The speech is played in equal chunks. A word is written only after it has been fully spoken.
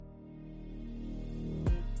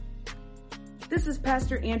This is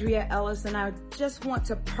Pastor Andrea Ellis, and I just want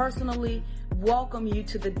to personally welcome you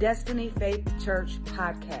to the Destiny Faith Church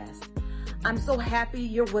podcast. I'm so happy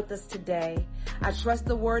you're with us today. I trust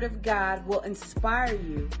the Word of God will inspire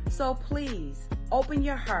you, so please open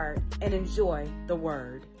your heart and enjoy the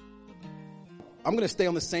Word. I'm going to stay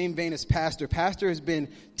on the same vein as Pastor. Pastor has been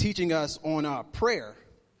teaching us on prayer.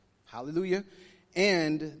 Hallelujah.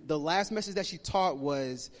 And the last message that she taught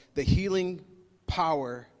was the healing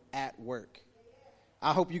power at work.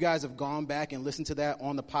 I hope you guys have gone back and listened to that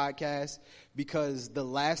on the podcast, because the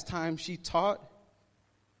last time she taught,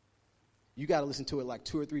 you got to listen to it like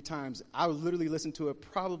 2 or 3 times. I literally listened to it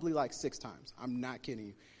probably like 6 times. I'm not kidding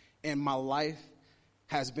you. And my life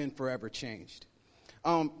has been forever changed.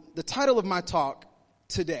 The title of my talk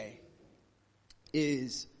today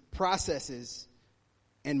is Processes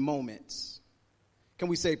and Moments. Can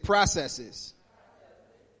we say processes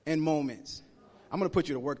and moments? I'm going to put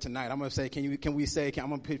you to work tonight. I'm going to say, I'm going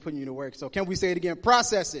to be putting you to work. So can we say it again?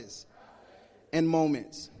 Processes and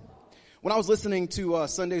moments. When I was listening to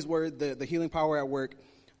Sunday's Word, the healing power at work,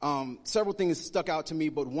 several things stuck out to me,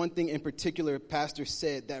 but one thing in particular Pastor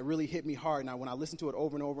said that really hit me hard. Now, when I listened to it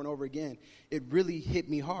over and over and over again, it really hit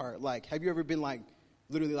me hard. Like, have you ever been like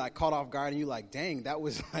literally like caught off guard and you like, dang, that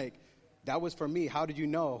was for me. How did you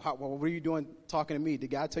know? What were you doing talking to me? Did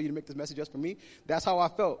God tell you to make this message just for me? That's how I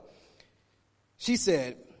felt. She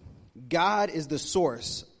said, God is the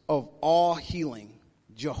source of all healing.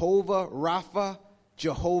 Jehovah Rapha,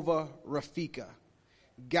 Jehovah Rafika.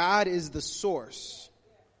 God is the source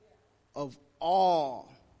of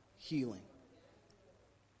all healing.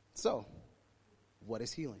 So, what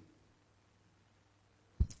is healing?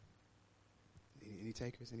 Any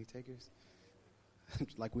takers? Any takers?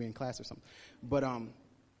 Like we're in class or something. But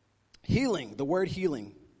healing, the word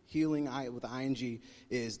healing with ing,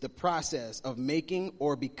 is the process of making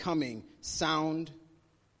or becoming sound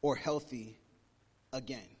or healthy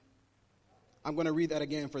again. I'm going to read that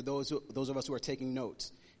again for those of us who are taking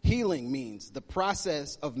notes. Healing means the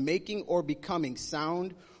process of making or becoming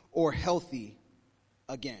sound or healthy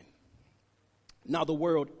again. Now the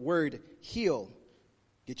word heal,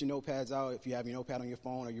 get your notepads out. If you have your notepad on your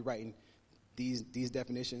phone or you're writing these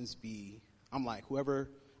definitions, I'm like, whoever,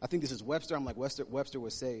 I think this is Webster. I'm like, Webster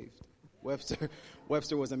was saved.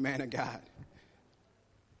 Webster was a man of God.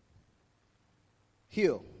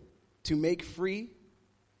 Heal, to make free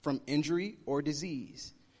from injury or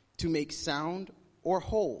disease, to make sound or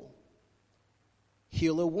whole.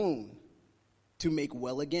 Heal a wound, to make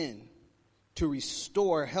well again, to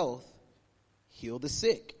restore health, heal the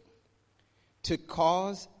sick, to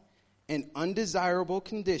cause an undesirable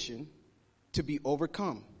condition to be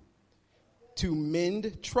overcome, to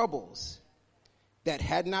mend troubles that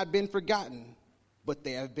had not been forgotten, but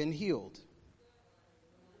they have been healed,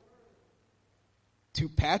 to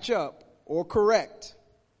patch up or correct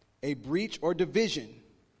a breach or division,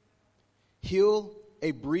 heal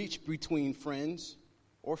a breach between friends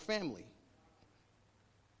or family.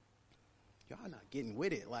 Y'all not getting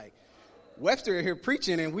with it. Like, Webster here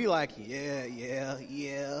preaching and we like,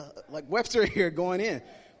 yeah. Like Webster here going in.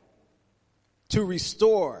 To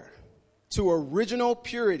restore to original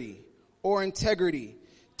purity or integrity,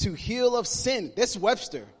 to heal of sin. This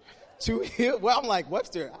Webster. To heal, well, I'm like,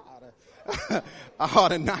 Webster, I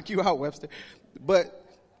ought to knock you out, Webster. But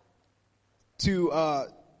to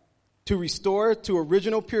restore to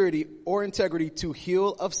original purity or integrity, to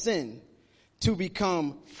heal of sin, to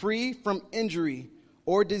become free from injury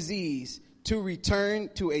or disease, to return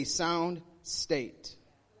to a sound state.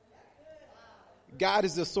 God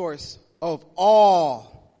is the source of all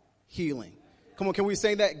healing. Come on, can we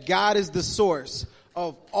say that? God is the source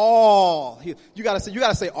of all healing. You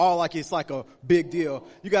gotta say all like it's like a big deal.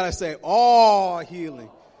 You gotta say all healing.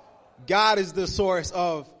 God is the source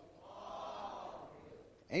of all.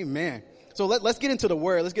 Amen. So let's get into the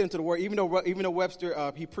word. Let's get into the word. Even though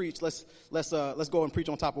Webster he preached, let's go and preach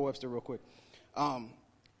on top of Webster real quick.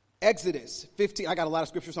 Exodus 15. I got a lot of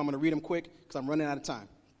scriptures, so I'm going to read them quick because I'm running out of time.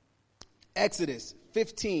 Exodus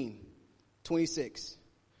 15:26.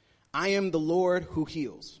 I am the Lord who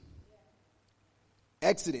heals.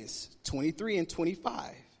 Exodus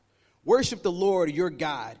 23:25. Worship the Lord your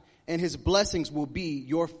God, and his blessings will be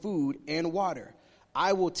your food and water.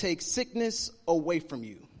 I will take sickness away from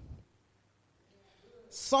you.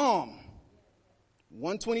 Psalm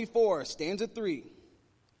 124, stanza 3.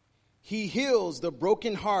 He heals the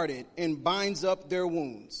brokenhearted and binds up their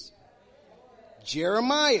wounds.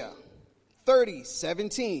 Jeremiah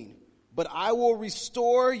 30:17. But I will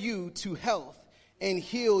restore you to health and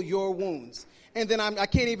heal your wounds. And then I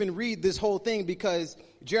can't even read this whole thing because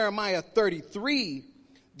Jeremiah 33,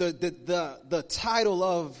 the title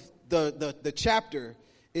of the chapter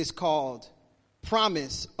is called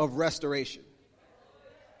Promise of Restoration.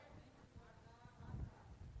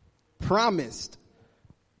 Promise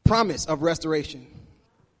of restoration.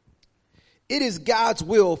 It is God's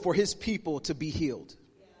will for his people to be healed.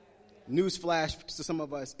 Newsflash to some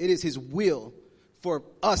of us, it is his will for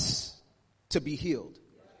us to be healed.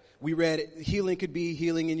 We read healing could be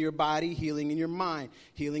healing in your body, healing in your mind,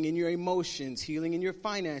 healing in your emotions, healing in your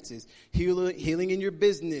finances, healing in your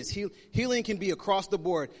business. Healing can be across the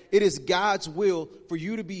board. It is God's will for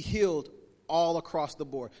you to be healed all across the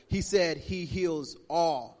board. He said he heals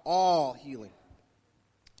all healing.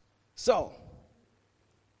 So,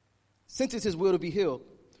 since it's his will to be healed,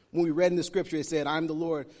 when we read in the scripture, it said, I'm the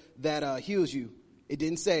Lord that heals you. It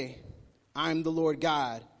didn't say, I'm the Lord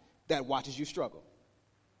God that watches you struggle.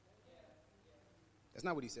 That's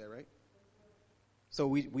not what he said, right? So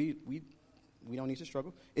we don't need to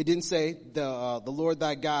struggle. It didn't say the Lord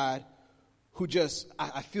thy God who just,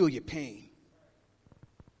 I feel your pain.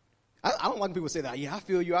 I don't like when people say that. Yeah, I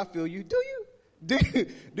feel you. Do you?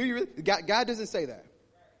 Do you really? God doesn't say that.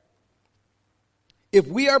 If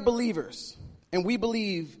we are believers and we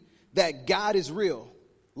believe that God is real,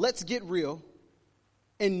 let's get real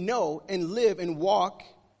and know and live and walk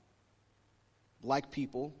like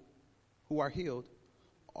people who are healed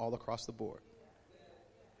all across the board.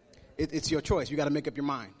 It's your choice. You got to make up your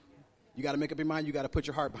mind. You got to make up your mind. You got to put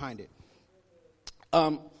your heart behind it.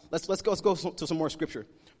 Let's go to some more scripture.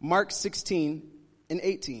 Mark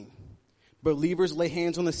 16:18. Believers lay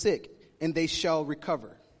hands on the sick and they shall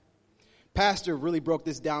recover. Pastor really broke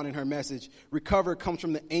this down in her message. Recover comes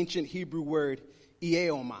from the ancient Hebrew word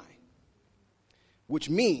ieomai, which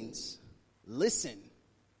means listen,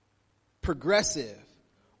 progressive,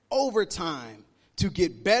 over time, to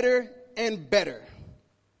get better and better.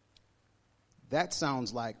 That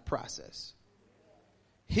sounds like process.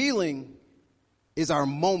 Healing is our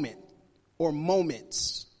moment or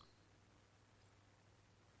moments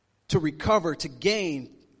to recover, to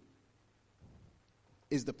gain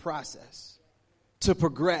is the process. To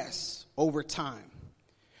progress over time.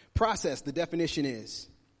 Process, the definition is,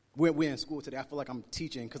 we're in school today. I feel like I'm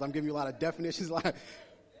teaching because I'm giving you a lot of definitions. Like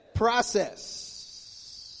process.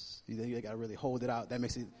 You got to really hold it out. That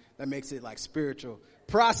makes it like spiritual.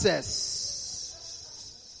 Process.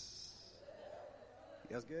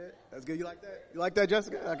 That's good? That's good. You like that? You like that,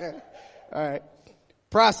 Jessica? Okay. All right.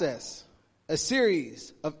 Process. A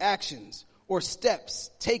series of actions or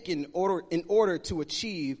steps taken in order to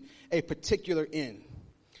achieve a particular end.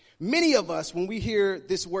 Many of us, when we hear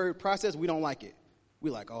this word process, we don't like it.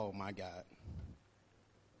 We're like, oh my God.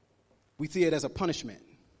 We see it as a punishment.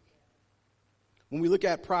 When we look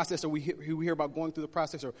at process, or we hear about going through the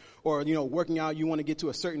process, or working out, you want to get to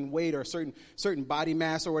a certain weight or a certain body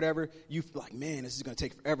mass or whatever, you feel like, man, this is going to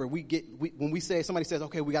take forever. When somebody says,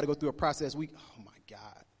 okay, we got to go through a process, oh my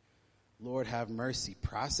God, Lord have mercy,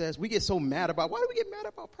 process. We get so mad about, why do we get mad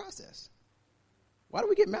about process? Why do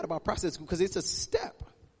we get mad about process? Because it's a step.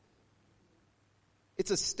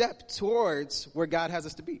 It's a step towards where God has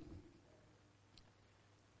us to be.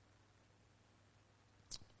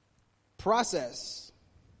 Process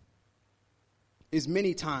is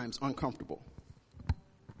many times uncomfortable.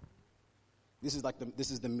 This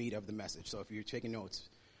is the meat of the message. So if you're taking notes,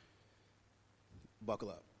 buckle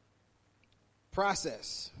up.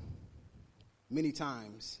 Process many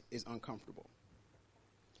times is uncomfortable.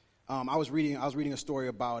 I was reading a story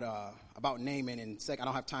about Naaman, and I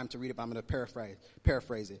don't have time to read it, but I'm going to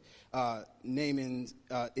paraphrase it. Naaman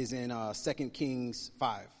is in 2 Kings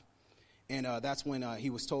 5. And that's when he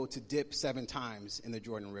was told to dip 7 times in the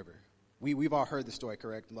Jordan River. We've all heard the story,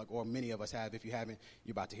 correct? Or many of us have. If you haven't,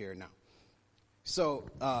 you're about to hear it now. So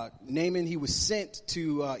Naaman, he was sent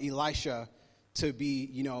to Elisha to be,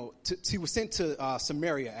 he was sent to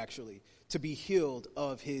Samaria, actually, to be healed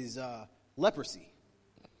of his leprosy.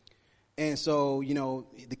 And so,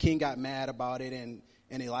 the king got mad about it, and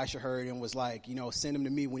Elisha heard and was like, send him to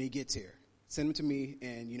me when he gets here. Send him to me,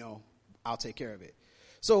 and, I'll take care of it.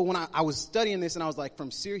 So when I was studying this, and I was like,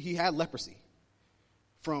 from Syria, he had leprosy.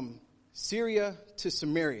 From Syria to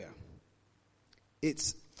Samaria,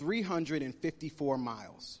 it's 354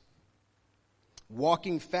 miles.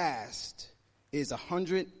 Walking fast is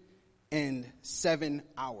 107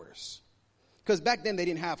 hours. Because back then they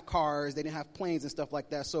didn't have cars, they didn't have planes and stuff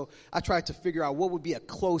like that. So I tried to figure out what would be a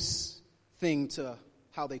close thing to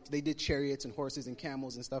how they did chariots and horses and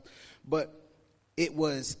camels and stuff. But it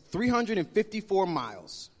was 354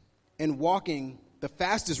 miles, and walking, the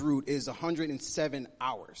fastest route is 107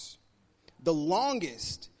 hours. The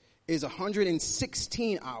longest is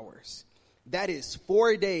 116 hours, That is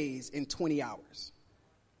 4 days and 20 hours.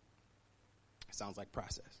 Sounds like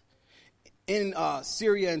process. In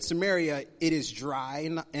Syria and Samaria, it is dry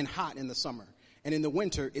and hot in the summer. And in the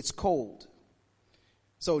winter, it's cold.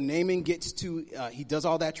 So Naaman gets to, he does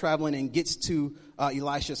all that traveling and gets to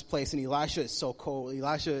Elisha's place. And Elisha is so cold.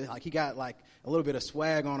 Elisha, like, he got like a little bit of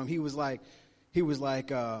swag on him. He was like,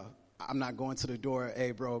 I'm not going to the door.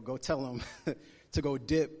 Hey, bro, go tell him to go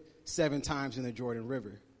dip 7 times in the Jordan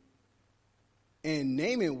River. And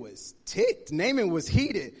Naaman was ticked. Naaman was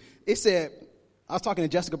heated. It said, I was talking to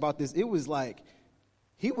Jessica about this. It was like,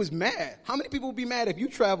 he was mad. How many people would be mad if you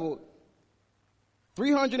traveled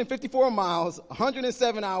 354 miles,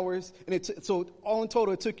 107 hours, and so all in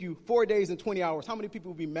total, it took you 4 days and 20 hours. How many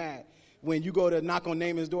people would be mad when you go to knock on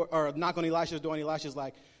Naaman's door, or knock on Elisha's door, and Elisha's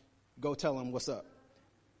like, go tell him what's up?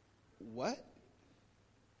 What?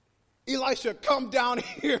 Elisha, come down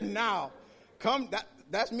here now.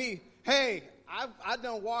 That's me. Hey, I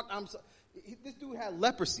done walked. This dude had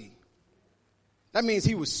leprosy. That means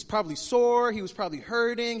he was probably sore. He was probably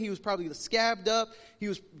hurting. He was probably scabbed up. He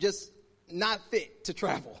was just not fit to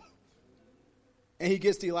travel. And he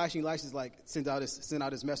gets to Elisha, and Elisha's like, send out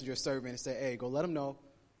his messenger servant and say, hey, go let him know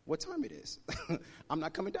what time it is. I'm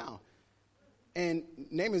not coming down. And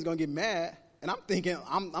Naaman's going to get mad. And I'm thinking,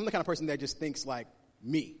 I'm the kind of person that just thinks like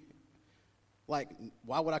me. Like,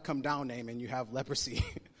 why would I come down, Naaman? You have leprosy.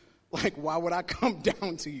 Like, why would I come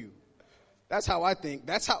down to you? That's how I think.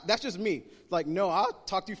 That's just me. Like, no, I'll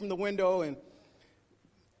talk to you from the window. And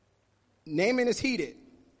Naaman is heated.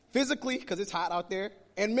 Physically, because it's hot out there,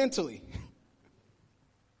 and mentally.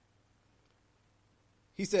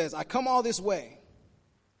 He says, I come all this way.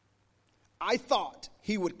 I thought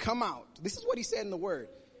he would come out. This is what he said in the word.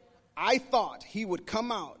 I thought he would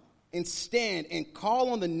come out and stand and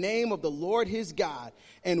call on the name of the Lord his God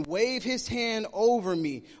and wave his hand over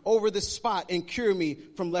me, over the spot, and cure me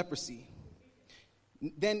from leprosy.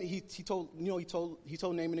 Then he told Naaman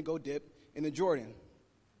to go dip in the Jordan.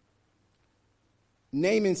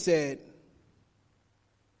 Naaman said,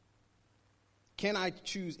 can I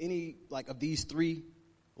choose any, like, of these 3?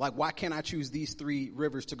 Like, why can't I choose these 3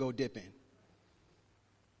 rivers to go dip in?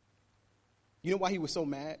 You know why he was so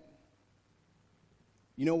mad?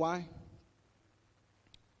 You know why?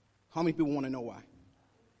 How many people want to know why?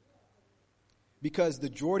 Because the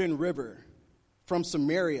Jordan River from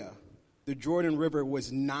Samaria, the Jordan River was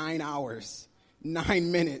 9 hours,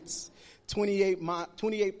 9 minutes,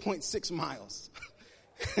 28.6 miles.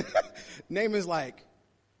 Naaman's like,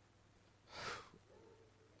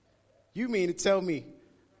 you mean to tell me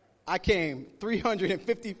I came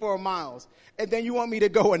 354 miles and then you want me to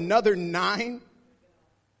go another 9?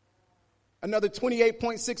 Another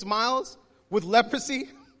 28.6 miles with leprosy?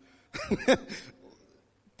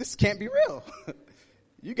 This can't be real.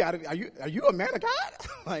 You gotta, are you a man of God?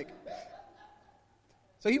 Like,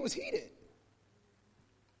 so he was heated.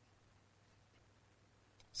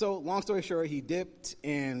 So long story short, he dipped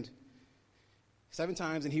and 7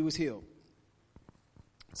 times and he was healed.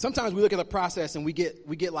 Sometimes we look at the process and we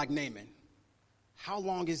get like Naaman. How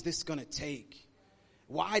long is this going to take?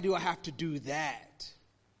 Why do I have to do that?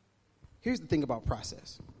 Here's the thing about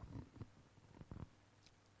process.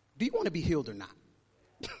 Do you want to be healed or not?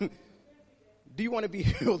 Do you want to be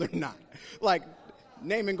healed or not? Like,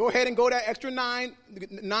 Naaman, go ahead and go that extra 9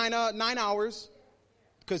 hours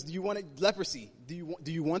because you want leprosy. Do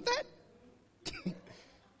you want that?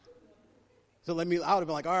 So I would have been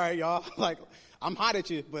like, all right, y'all, like, I'm hot at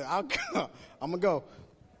you, but I'm going to go.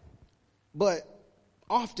 But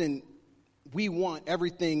often we want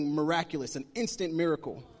everything miraculous, an instant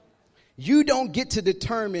miracle. You don't get to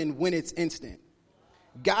determine when it's instant.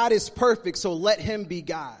 God is perfect, so let him be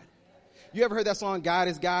God. You ever heard that song, God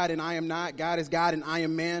is God and I am not? God is God and I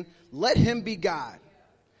am man. Let him be God.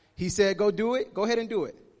 He said, go do it. Go ahead and do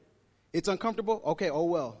it. It's uncomfortable? Okay, oh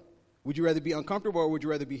well. Would you rather be uncomfortable or would you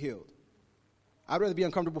rather be healed? I'd rather be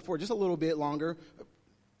uncomfortable for just a little bit longer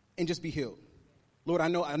and just be healed. Lord, I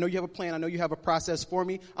know you have a plan. I know you have a process for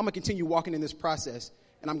me. I'm going to continue walking in this process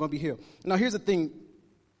and I'm going to be healed. Now, here's another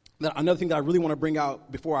thing that I really want to bring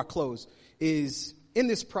out before I close is in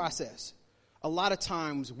this process, a lot of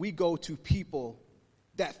times we go to people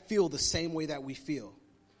that feel the same way that we feel.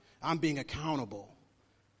 I'm being accountable.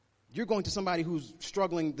 You're going to somebody who's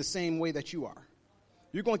struggling the same way that you are.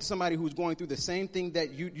 You're going to somebody who's going through the same thing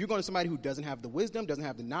that you're going to somebody who doesn't have the wisdom, doesn't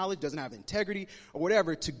have the knowledge, doesn't have the integrity or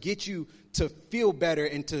whatever to get you to feel better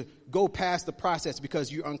and to go past the process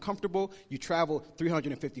because you're uncomfortable. You travel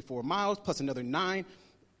 354 miles plus another 9.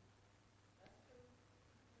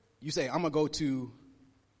 You say, I'm going to go to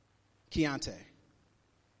Keontae.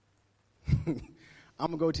 I'm I'm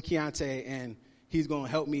going to go to Keontae and he's going to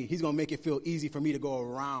help me. He's going to make it feel easy for me to go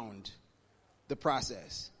around the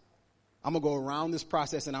process. I'm going to go around this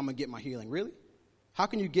process and I'm going to get my healing. Really? How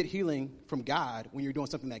can you get healing from God when you're doing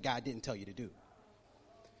something that God didn't tell you to do?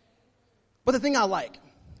 But the thing I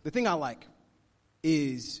like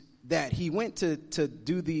is that he went to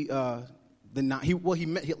do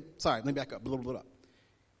let me back up a little bit up.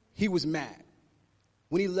 He was mad.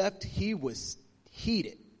 When he left, he was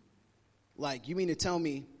heated. Like, you mean to tell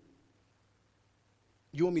me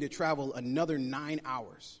you want me to travel another 9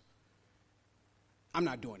 hours? I'm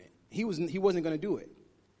not doing it. He wasn't going to do it.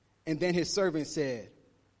 And then his servant said,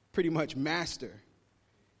 pretty much, Master,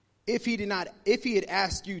 if he had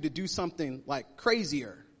asked you to do something like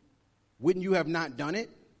crazier, wouldn't you have not done it?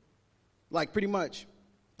 Like, pretty much,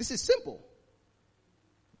 this is simple.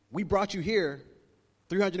 We brought you here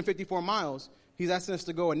 354 miles. He's asking us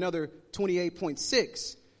to go another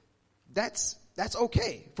 28.6. That's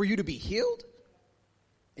okay for you to be healed.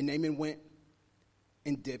 And Naaman went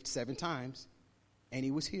and dipped 7 times, and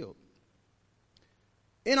he was healed.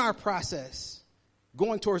 In our process,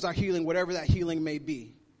 going towards our healing, whatever that healing may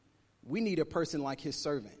be, we need a person like his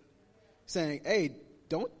servant saying, hey,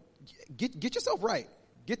 don't get yourself right.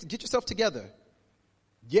 Get yourself together.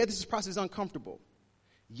 Yeah, this process is uncomfortable.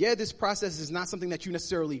 Yeah, this process is not something that you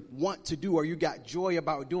necessarily want to do or you got joy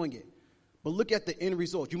about doing it. But look at the end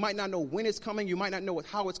result. You might not know when it's coming. You might not know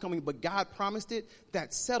how it's coming, but God promised it.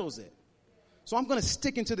 That settles it. So I'm going to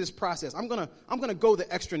stick into this process. I'm going to go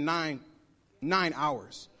the extra 9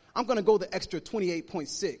 hours. I'm going to go the extra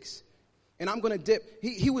 28.6. And I'm going to dip.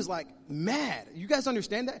 He was like mad. You guys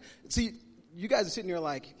understand that? See, you guys are sitting there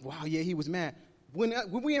like, wow, yeah, he was mad. When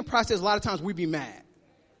we in process, a lot of times we be mad.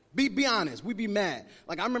 Be honest, we be mad.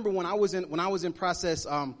 Like, I remember when I was in process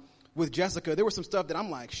with Jessica, there was some stuff that I'm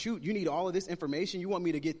like, shoot, you need all of this information. You want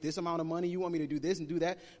me to get this amount of money. You want me to do this and do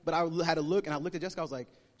that. But I had to look, and I looked at Jessica. I was like,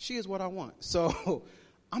 she is what I want. So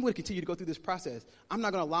I'm going to continue to go through this process. I'm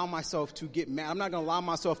not going to allow myself to get mad. I'm not going to allow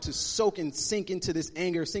myself to soak and sink into this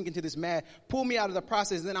anger, sink into this mad. Pull me out of the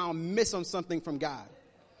process, and then I'll miss on something from God.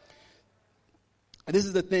 And this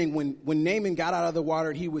is the thing. When Naaman got out of the water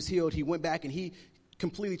and he was healed, he went back and he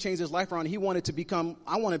completely changed his life around. He wanted to become,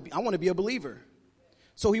 I want to be a believer.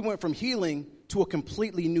 So he went from healing to a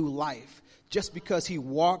completely new life just because he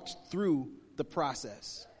walked through the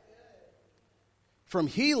process. From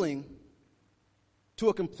healing to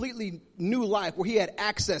a completely new life where he had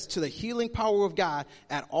access to the healing power of God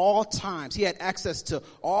at all times. He had access to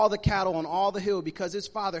all the cattle on all the hill because his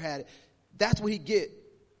father had it. That's what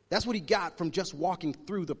he got from just walking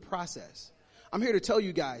through the process. I'm here to tell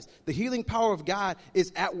you guys, the healing power of God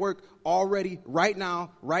is at work already, right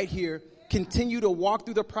now, right here. Continue to walk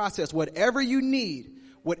through the process. Whatever you need,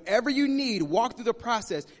 walk through the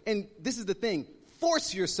process. And this is the thing,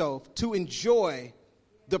 force yourself to enjoy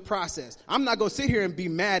the process. I'm not going to sit here and be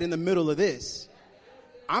mad in the middle of this.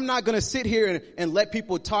 I'm not going to sit here and let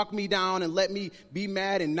people talk me down and let me be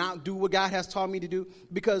mad and not do what God has taught me to do.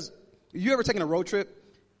 Because you ever taken a road trip?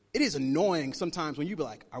 It is annoying sometimes when you be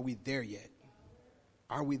like, are we there yet?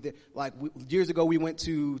 Are we there? Like years ago, we went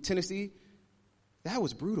to Tennessee. That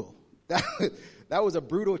was brutal. That was a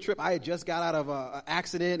brutal trip. I had just got out of an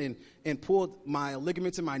accident and pulled my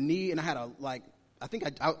ligaments in my knee, and I had I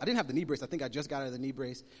didn't have the knee brace. I think I just got out of the knee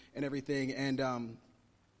brace and everything, and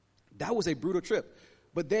that was a brutal trip.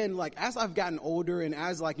 But then, like, as I've gotten older and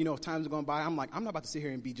as, like, you know, time's gone by, I'm like, I'm not about to sit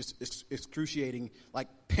here and be just excruciating, like,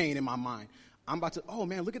 pain in my mind. I'm about to, oh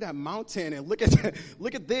man, look at that mountain and look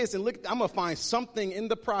at this and I'm going to find something in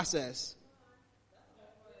the process.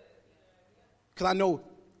 Because I know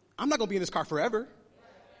I'm not going to be in this car forever.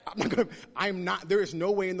 There is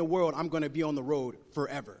no way in the world I'm going to be on the road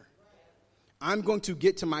forever. I'm going to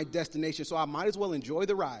get to my destination, so I might as well enjoy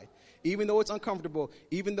the ride. Even though it's uncomfortable,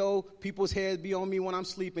 even though people's heads be on me when I'm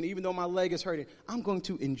sleeping, even though my leg is hurting, I'm going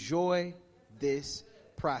to enjoy this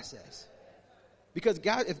process. Because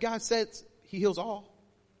if God says he heals all,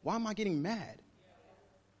 why am I getting mad?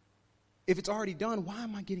 If it's already done, why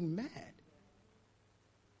am I getting mad?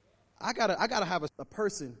 I gotta have a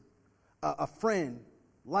person, a friend,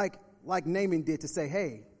 like Naaman did, to say,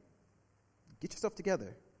 hey, get yourself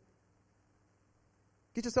together.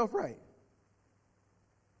 Get yourself right.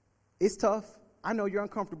 It's tough. I know you're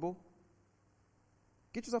uncomfortable.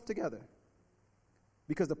 Get yourself together.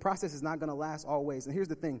 Because the process is not going to last always. And here's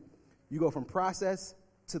the thing. You go from process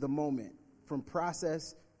to the moment. From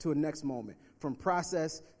process to the next moment. From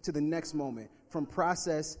process to the next moment. From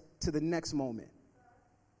process to the next moment.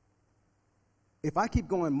 If I keep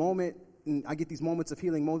going moment, and I get these moments of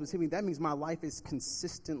healing, that means my life is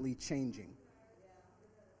consistently changing.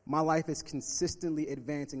 My life is consistently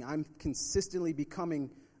advancing. I'm consistently becoming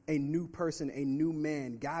a new person, a new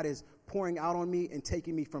man. God is pouring out on me and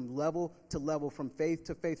taking me from level to level, from faith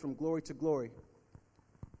to faith, from glory to glory.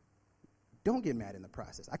 Don't get mad in the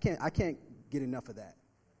process. I can't get enough of that,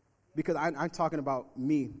 because I'm talking about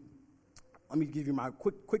me. Let me give you my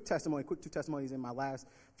quick testimony, quick 2 testimonies in my last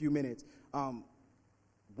few minutes.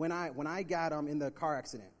 When I got in the car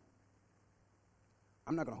accident,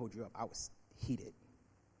 I'm not going to hold you up. I was heated.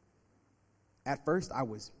 At first,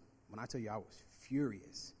 when I tell you I was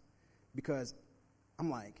furious, because I'm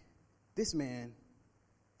like, this man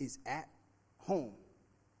is at home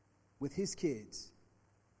with his kids,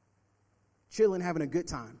 chilling, having a good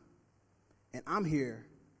time, and I'm here,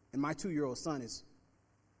 and my 2-year-old son is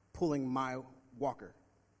pulling my walker.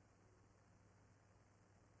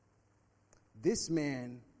 This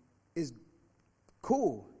man is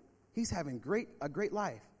cool. He's having a great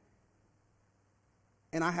life.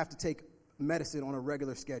 And I have to take medicine on a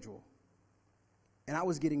regular schedule. And I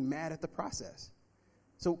was getting mad at the process.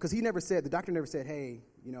 So, because the doctor never said, hey,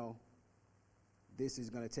 this is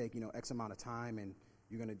going to take, X amount of time and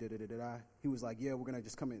you're going to da-da-da-da-da. He was like, yeah, we're going to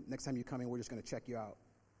just come in. Next time you come in, we're just going to check you out.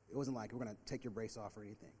 It wasn't like we're going to take your brace off or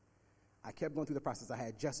anything. I kept going through the process. I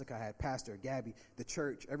had Jessica, I had Pastor, Gabby, the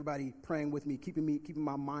church, everybody praying with me, keeping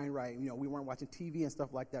my mind right. We weren't watching TV and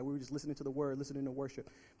stuff like that. We were just listening to the word, listening to worship.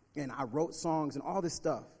 And I wrote songs and all this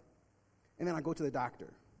stuff. And then I go to the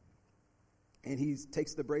doctor, and he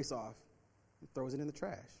takes the brace off and throws it in the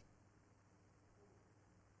trash.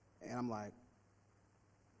 And I'm like,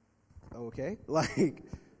 okay,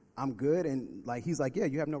 I'm good. And he's like, yeah,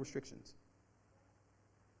 you have no restrictions.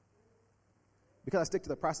 Because I stick to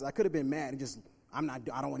the process. I could have been mad and just, I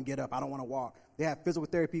don't want to get up. I don't want to walk. They have physical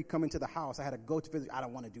therapy coming to the house. I had to go to physical. I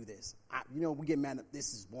don't want to do this. We get mad at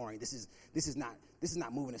this is boring. This is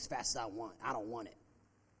not moving as fast as I want. I don't want it.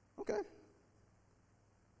 Okay.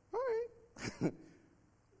 All right.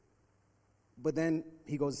 But then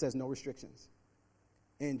he goes and says no restrictions.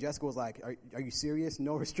 And Jessica was like, are you serious?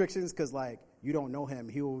 No restrictions? Because, you don't know him.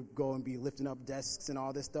 He'll go and be lifting up desks and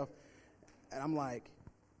all this stuff. And I'm like,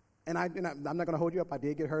 and I'm not going to hold you up. I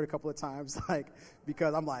did get hurt a couple of times,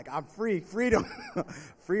 because I'm like, I'm free. Freedom.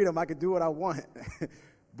 Freedom. I can do what I want.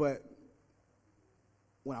 But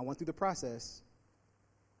when I went through the process,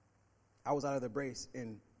 I was out of the brace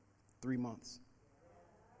in 3 months.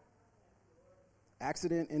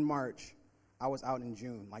 Accident in March. I was out in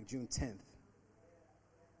June, June 10th.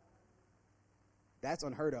 That's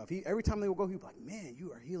unheard of. Every time they would go, he'd be like, man,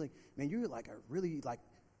 you are healing. Man, you're a really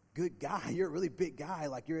good guy. You're a really big guy.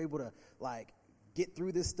 You're able to get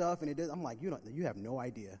through this stuff. And it does. I'm like, you have no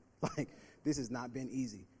idea. This has not been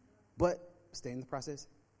easy. But stay in the process.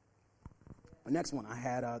 The next one, I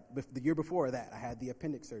had the year before that, I had the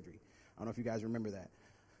appendix surgery. I don't know if you guys remember that.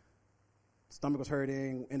 Stomach was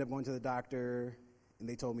hurting. Ended up going to the doctor, and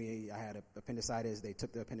they told me I had appendicitis. They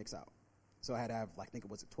took the appendix out. So I had to have,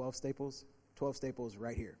 12 staples? 12 staples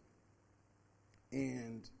right here.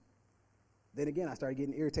 And then again, I started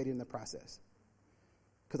getting irritated in the process.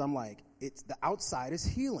 Because I'm like, it's the outside is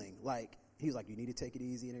healing. He's like, you need to take it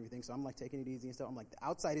easy and everything. So I'm taking it easy and stuff. I'm like, the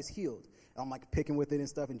outside is healed. I'm picking with it and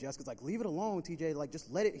stuff. And Jessica's like, leave it alone, TJ.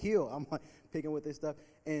 Just let it heal. I'm picking with this stuff.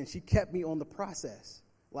 And she kept me on the process.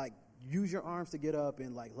 Use your arms to get up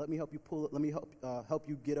and let me help you pull it. Let me help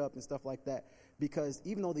you get up and stuff like that. Because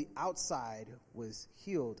even though the outside was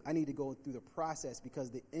healed, I need to go through the process because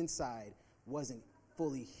the inside wasn't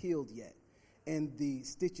fully healed yet. And the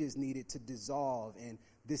stitches needed to dissolve and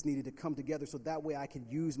this needed to come together so that way I could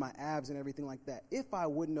use my abs and everything like that. If I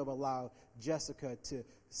wouldn't have allowed Jessica to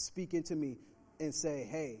speak into me and say,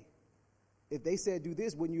 hey, if they said do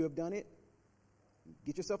this, wouldn't you have done it?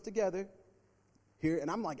 Get yourself together. Here,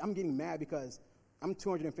 and I'm getting mad because I'm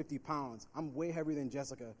 250 pounds. I'm way heavier than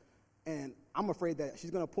Jessica. And I'm afraid that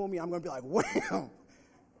she's going to pull me. I'm going to be like, wham!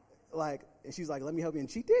 And she's like, let me help you. And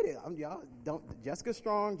she did it. Jessica's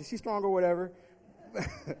strong. She's strong or whatever.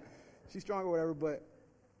 She's strong or whatever. But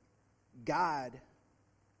God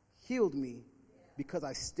healed me because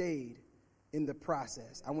I stayed in the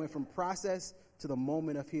process. I went from process to the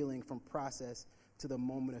moment of healing, from process to the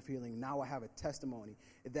moment of healing. Now I have a testimony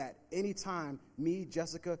that anytime me,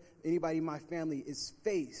 Jessica, anybody in my family is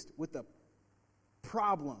faced with a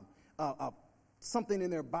problem, something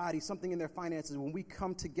in their body, something in their finances, when we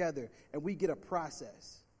come together and we get a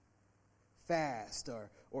process, fast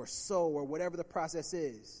or sow or whatever the process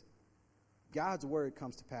is, God's word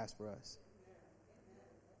comes to pass for us.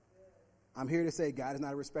 I'm here to say God is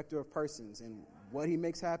not a respecter of persons, and what he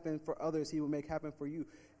makes happen for others, he will make happen for you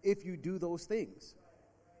if you do those things.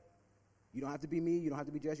 You don't have to be me. You don't have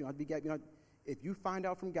to be Jess. You don't have to be Gab. If you find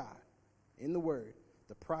out from God in the Word,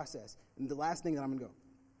 the process, and the last thing that I'm going to go,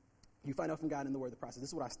 you find out from God in the Word, the process. This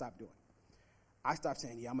is what I stopped doing. I stopped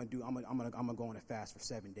saying, yeah, I'm gonna go on a fast for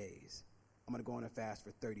 7 days. I'm gonna go on a fast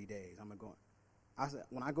for 30 days. I said,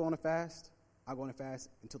 when I go on a fast, I go on a fast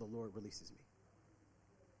until the Lord releases me.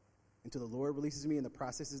 Until the Lord releases me and the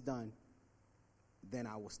process is done, then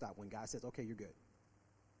I will stop. When God says, okay, you're good.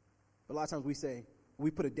 But a lot of times we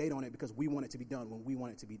put a date on it because we want it to be done when we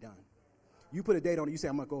want it to be done. You put a date on it, you say,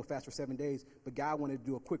 I'm gonna go fast for 7 days, but God wanted to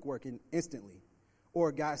do a quick work instantly.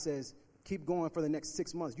 Or God says, keep going for the next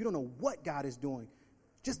 6 months. You don't know what God is doing.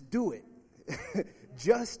 Just do it.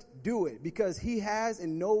 Just do it, because he has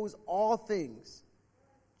and knows all things.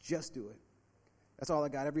 Just do it. That's all I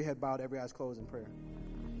got. Every head bowed, every eyes closed in prayer.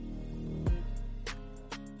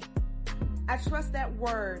 I trust that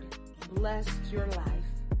word blessed your life.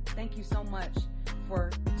 Thank you so much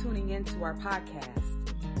for tuning into our podcast.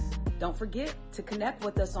 Don't forget to connect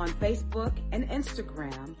with us on Facebook and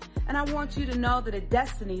Instagram. And I want you to know that at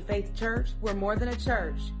Destiny Faith Church, we're more than a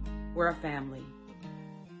church. We're a family.